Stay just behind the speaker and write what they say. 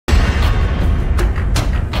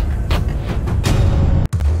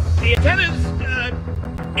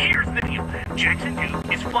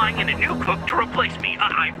flying in a new cook to replace me.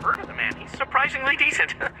 I've heard of the man. He's surprisingly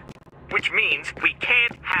decent. Which means we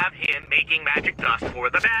can't have him making magic dust for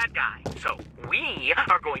the bad guy. So we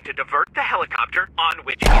are going to divert the helicopter on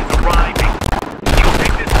which he is arriving. You'll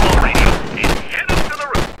take this small radio and head up to the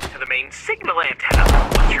roof, to the main signal antenna.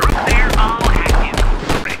 Once you're up there, I'll hack into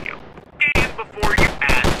the radio. And before you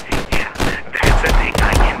ask, yeah, that's a thing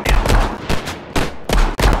I can do.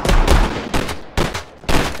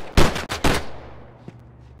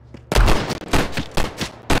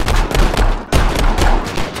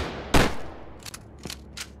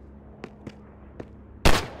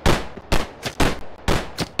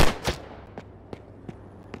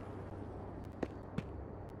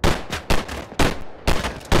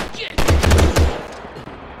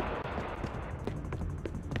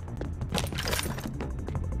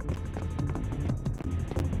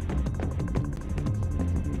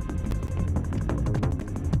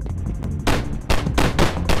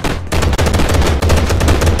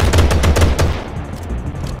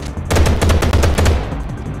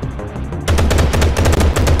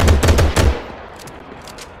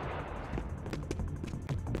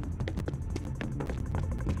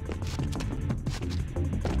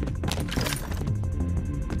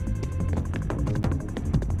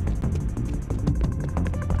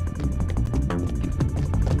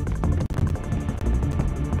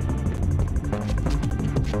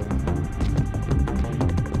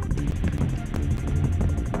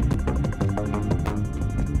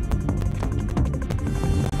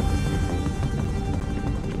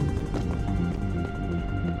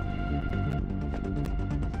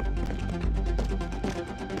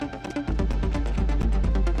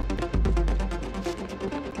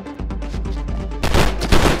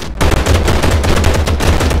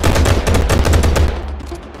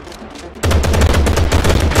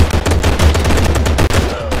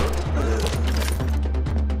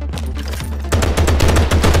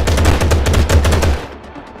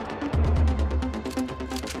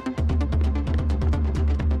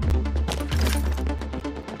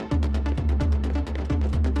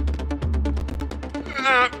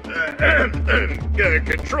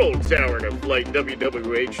 Control tower to flight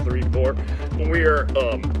WWH-34. We're,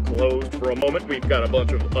 closed for a moment. We've got a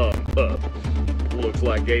bunch of, looks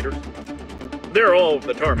like gators. They're all over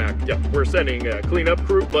the tarmac. Yeah, we're sending a cleanup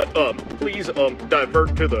crew, but, please,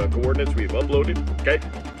 divert to the coordinates we've uploaded, okay?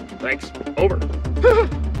 Thanks. Over.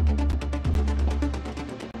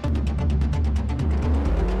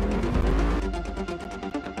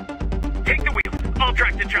 Take the wheel. I'll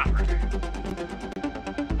track the chopper.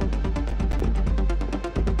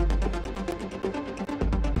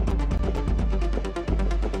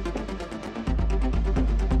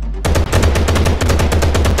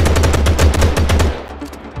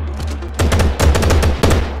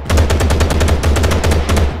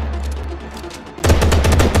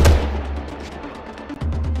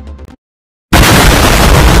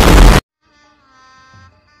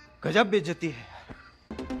 गजब बेइज्जती है।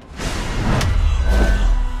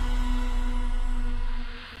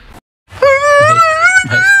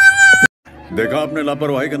 देखा आपने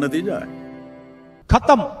लापरवाही का नतीजा है।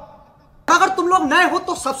 खत्म। अगर तुम लोग नए हो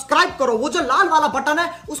तो सब्सक्राइब करो, वो जो लाल वाला बटन है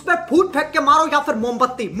उस पर फूट फेंक के मारो या फिर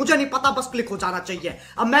मोमबत्ती, मुझे नहीं पता, बस क्लिक हो जाना चाहिए।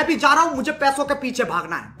 अब मैं भी जा रहा हूं, मुझे पैसों के पीछे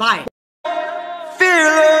भागना है। बाय।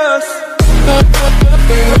 Fearless.